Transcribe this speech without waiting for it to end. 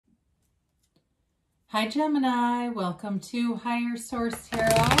Hi Gemini, welcome to Higher Source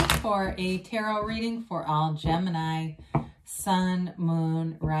Tarot for a tarot reading for all Gemini, Sun,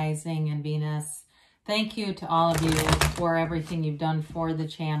 Moon, Rising, and Venus. Thank you to all of you for everything you've done for the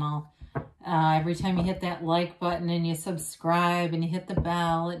channel. Every time you hit that like button and you subscribe and you hit the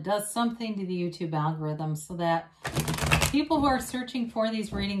bell, it does something to the YouTube algorithm so that people who are searching for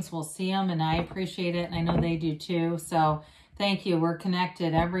these readings will see them, and I appreciate it, and I know they do too. So thank you. We're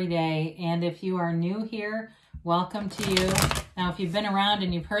connected every day. And if you are new here, welcome to you. Now, if you've been around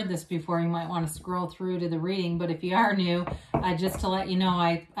and you've heard this before, you might want to scroll through to the reading. But if you are new, just to let you know,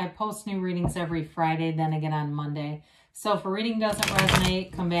 I post new readings every Friday, then again on Monday. So if a reading doesn't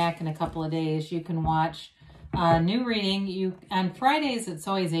resonate, come back in a couple of days. You can watch a new reading. On Fridays, it's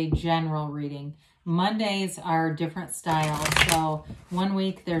always a general reading. Mondays are different styles. So one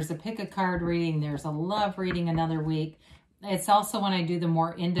week there's a pick a card reading. There's a love reading another week. It's also when I do the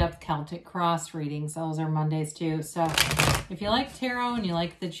more in-depth Celtic cross readings. Those are Mondays too. So if you like tarot and you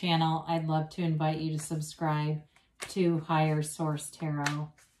like the channel, I'd love to invite you to subscribe to Higher Source Tarot.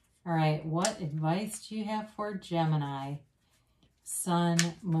 All right, what advice do you have for Gemini? Sun,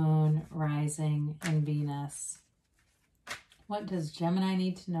 Moon, Rising, and Venus. What does Gemini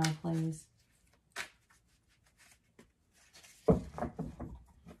need to know, please?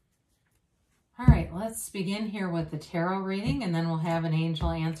 All right, let's begin here with the tarot reading, and then we'll have an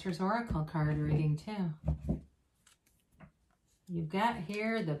Angel Answers Oracle card reading too. You've got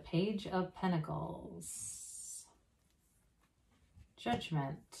here the Page of Pentacles,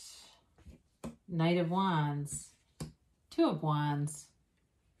 Judgment, Knight of Wands, Two of Wands,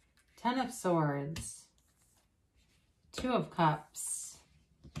 Ten of Swords, Two of Cups,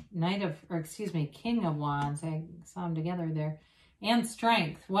 King of Wands. I saw them together there, and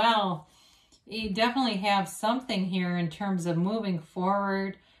Strength. Well, you definitely have something here in terms of moving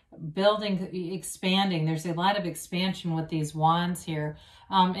forward, building, expanding. There's a lot of expansion with these wands here.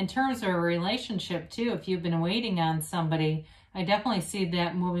 In terms of a relationship too, if you've been waiting on somebody, I definitely see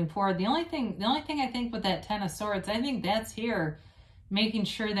that moving forward. The only thing I think with that Ten of Swords, I think that's here making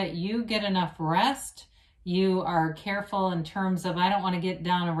sure that you get enough rest. You are careful in terms of, I don't want to get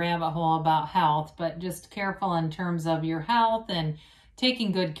down a rabbit hole about health, but just careful in terms of your health and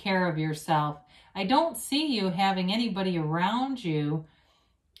taking good care of yourself. I don't see you having anybody around you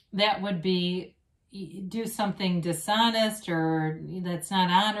that would do something dishonest or that's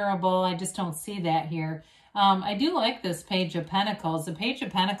not honorable. I just don't see that here. I do like this Page of Pentacles. The Page of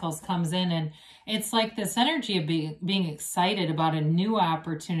Pentacles comes in and it's like this energy of being excited about a new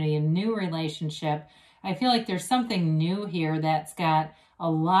opportunity, a new relationship. I feel like there's something new here that's got a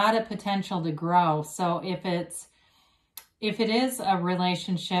lot of potential to grow. So if it is a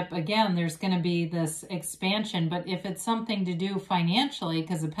relationship, again, there's going to be this expansion. But if it's something to do financially,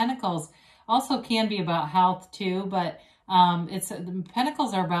 because the Pentacles also can be about health too, but the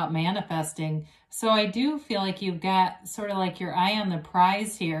Pentacles are about manifesting. So I do feel like you've got sort of like your eye on the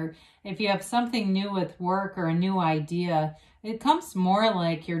prize here. If you have something new with work or a new idea, it comes more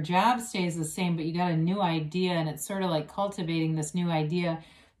like your job stays the same, but you got a new idea, and it's sort of like cultivating this new idea.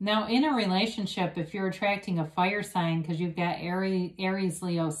 Now, in a relationship, if you're attracting a fire sign, because you've got Aries,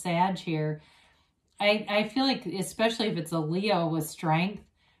 Leo, Sag here, I feel like, especially if it's a Leo with strength,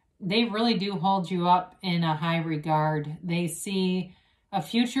 they really do hold you up in a high regard. They see a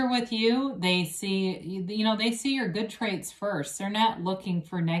future with you. They see, they see your good traits first. They're not looking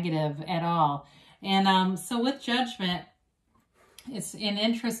for negative at all. And so with Judgment, it's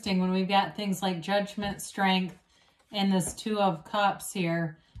interesting when we've got things like Judgment, Strength, and this Two of Cups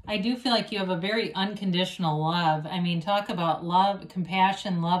here. I do feel like you have a very unconditional love. I mean, talk about love,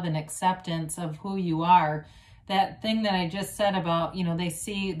 compassion, love, and acceptance of who you are. That thing that I just said about, they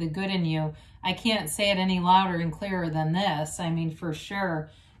see the good in you. I can't say it any louder and clearer than this. I mean, for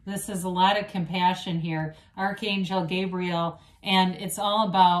sure, this is a lot of compassion here. Archangel Gabriel, and it's all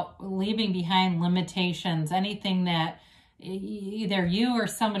about leaving behind limitations. Anything that either you or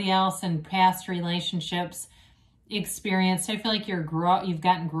somebody else in past relationships experienced. I feel like you've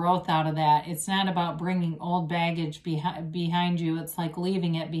gotten growth out of that. It's not about bringing old baggage behind you. It's like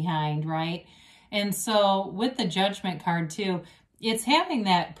leaving it behind, right? And so with the Judgment card too, it's having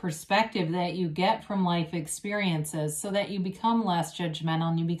that perspective that you get from life experiences so that you become less judgmental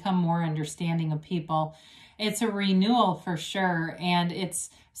and you become more understanding of people. It's a renewal for sure, and it's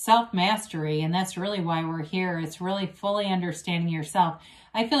self-mastery, and that's really why we're here. It's really fully understanding yourself.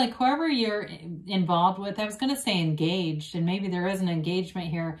 I feel like whoever you're involved with, I was going to say engaged, and maybe there is an engagement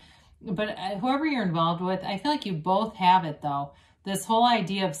here, but whoever you're involved with, I feel like you both have it though. This whole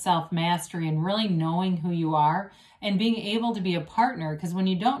idea of self-mastery and really knowing who you are and being able to be a partner. Because when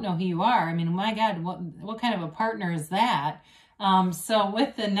you don't know who you are, I mean, my God, what kind of a partner is that? So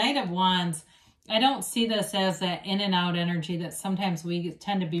with the Knight of Wands, I don't see this as that in and out energy that sometimes we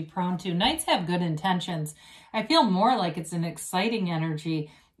tend to be prone to. Knights have good intentions. I feel more like it's an exciting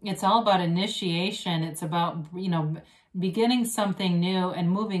energy. It's all about initiation. It's about, you know, beginning something new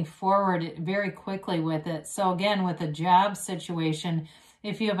and moving forward very quickly with it. So again, with a job situation,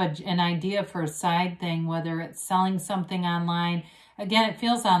 if you have an idea for a side thing, whether it's selling something online, again, it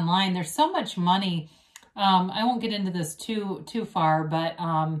feels online. There's so much money. I won't get into this too far, but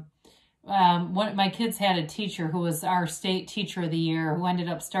my kids had a teacher who was our state teacher of the year, who ended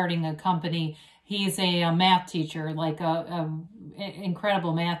up starting a company. He's a math teacher, like a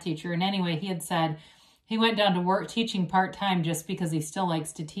incredible math teacher. And anyway, he had said he went down to work teaching part-time just because he still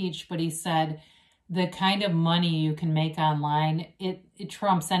likes to teach. But he said the kind of money you can make online, it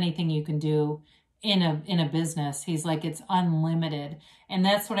trumps anything you can do in a business. He's like, it's unlimited. And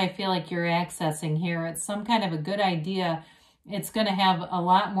that's what I feel like you're accessing here. It's some kind of a good idea. It's going to have a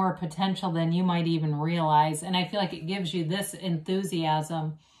lot more potential than you might even realize. And I feel like it gives you this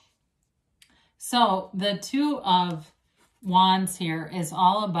enthusiasm. So the Two of Wands here is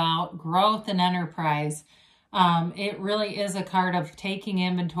all about growth and enterprise. It really is a card of taking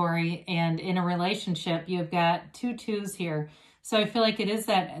inventory, and in a relationship, you've got two twos here. So I feel like it is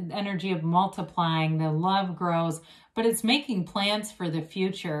that energy of multiplying, the love grows, but it's making plans for the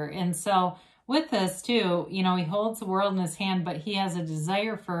future. And so with this too, you know, he holds the world in his hand, but he has a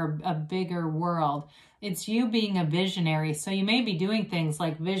desire for a bigger world. It's you being a visionary. So you may be doing things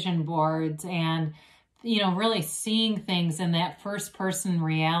like vision boards and, you know, really seeing things in that first person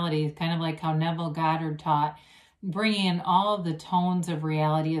reality, kind of like how Neville Goddard taught, bringing in all the tones of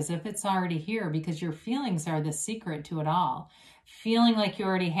reality as if it's already here, because your feelings are the secret to it all. Feeling like you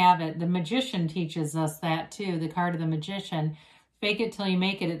already have it. The Magician teaches us that too, the card of the Magician. Fake it till you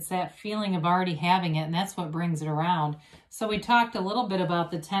make it. It's that feeling of already having it, and that's what brings it around. So we talked a little bit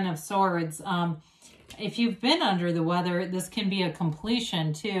about the Ten of Swords. If you've been under the weather, this can be a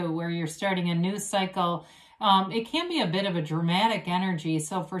completion too, where you're starting a new cycle. It can be a bit of a dramatic energy.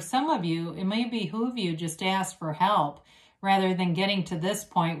 So for some of you, it may behoove you just to ask for help rather than getting to this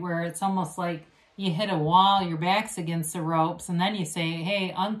point where it's almost like you hit a wall, your back's against the ropes, and then you say,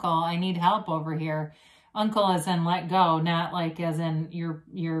 hey, uncle, I need help over here. Uncle as in let go, not like as in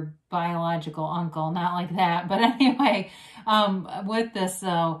your biological uncle, not like that. But anyway, with this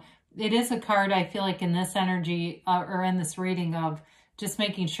though, it is a card I feel like in this energy or in this reading of just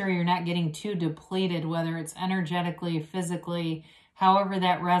making sure you're not getting too depleted, whether it's energetically, physically, however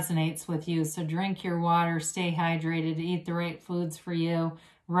that resonates with you. So drink your water, stay hydrated, eat the right foods for you,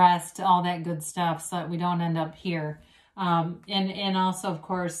 rest, all that good stuff so that we don't end up here. And also, of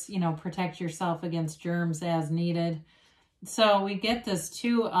course, you know, protect yourself against germs as needed. So we get this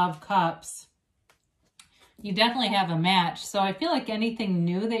Two of Cups. You definitely have a match. So I feel like anything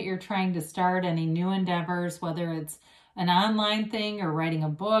new that you're trying to start, any new endeavors, whether it's an online thing or writing a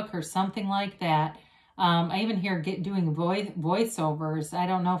book or something like that. I even hear doing voiceovers. I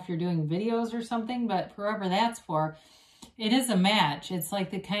don't know if you're doing videos or something, but whoever that's for, it is a match. It's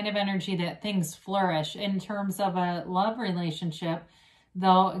like the kind of energy that things flourish. In terms of a love relationship,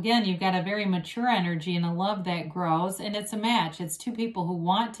 though, again, you've got a very mature energy and a love that grows, and it's a match. It's two people who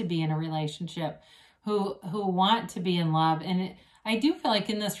want to be in a relationship, who want to be in love. And I do feel like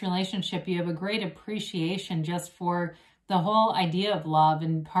in this relationship, you have a great appreciation just for the whole idea of love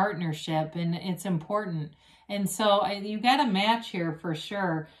and partnership, and it's important. And so you got a match here for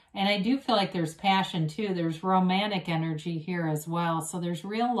sure. And I do feel like there's passion too. There's romantic energy here as well. So there's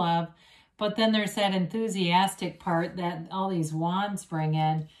real love, but then there's that enthusiastic part that all these wands bring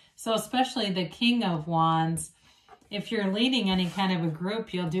in. So especially the King of Wands, if you're leading any kind of a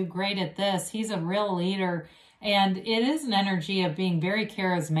group, you'll do great at this. He's a real leader, and it is an energy of being very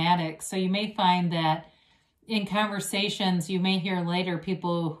charismatic. So you may find that in conversations, you may hear later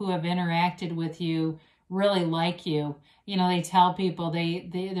people who have interacted with you really like you. You know, they tell people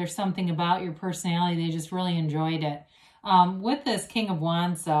there's something about your personality. They just really enjoyed it. With this King of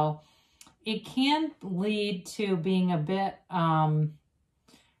Wands, though, it can lead to being a bit,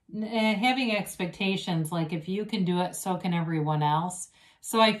 having expectations, like if you can do it, so can everyone else.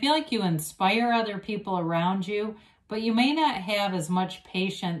 So I feel like you inspire other people around you, but you may not have as much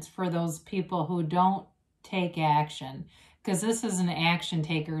patience for those people who don't take action, because this is an action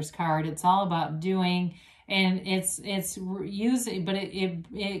taker's card. It's all about doing, and it's using, but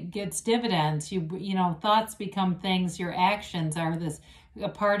it gets dividends. You know, thoughts become things. Your actions are a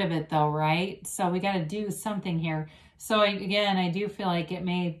part of it though, right? So we got to do something here. So again, I do feel like it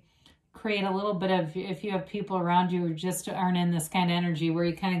may create a little bit of, if you have people around you who just aren't in this kind of energy where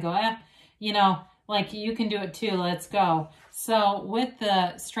you kind of go, you know, like you can do it too, let's go. So with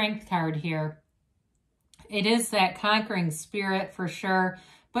the Strength card here, it is that conquering spirit for sure,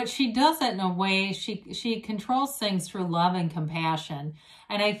 but she does it in a way, she controls things through love and compassion.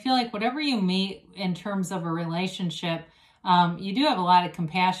 And I feel like whatever you meet in terms of a relationship, you do have a lot of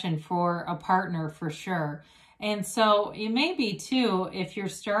compassion for a partner for sure. And so it may be too, if you're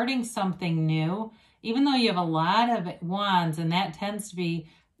starting something new, even though you have a lot of wands, and that tends to be,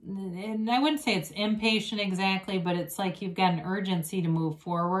 and I wouldn't say it's impatient exactly, but it's like you've got an urgency to move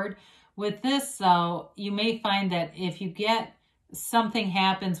forward. With this though, you may find that if you get something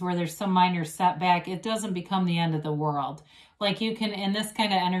happens where there's some minor setback, it doesn't become the end of the world. Like you can, in this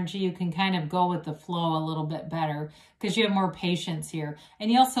kind of energy, you can kind of go with the flow a little bit better because you have more patience here.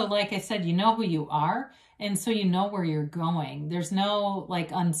 And you also, like I said, you know who you are. And so you know where you're going. There's no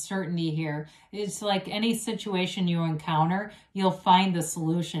like uncertainty here. It's like any situation you encounter, you'll find the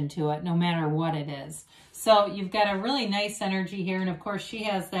solution to it no matter what it is. So you've got a really nice energy here. And of course, she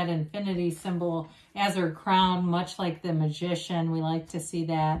has that infinity symbol as her crown, much like the magician. We like to see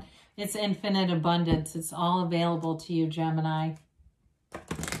that. It's infinite abundance. It's all available to you, Gemini.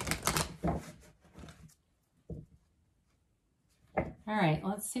 All right,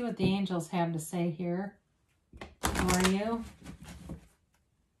 let's see what the angels have to say here for you.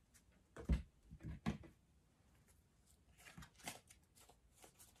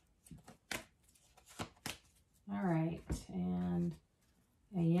 All right, and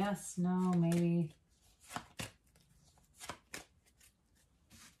a yes, no, maybe.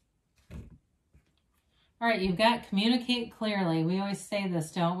 All right, you've got communicate clearly. We always say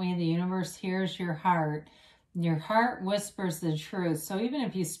this, don't we? The universe hears your heart. Your heart whispers the truth. So even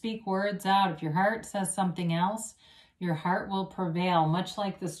if you speak words out, if your heart says something else, your heart will prevail, much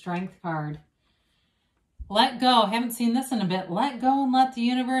like the Strength card. Let go. Haven't seen this in a bit. Let go and let the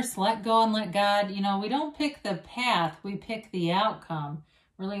universe, let go and let God. You know, we don't pick the path, we pick the outcome.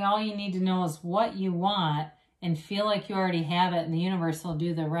 Really, all you need to know is what you want and feel like you already have it, and the universe will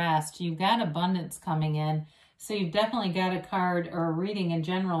do the rest. You've got abundance coming in. So you've definitely got a card or a reading in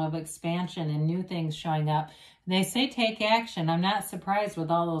general of expansion and new things showing up. They say take action. I'm not surprised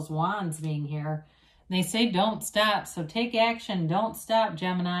with all those wands being here. They say don't stop. So take action. Don't stop,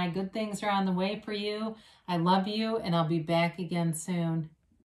 Gemini. Good things are on the way for you. I love you, and I'll be back again soon.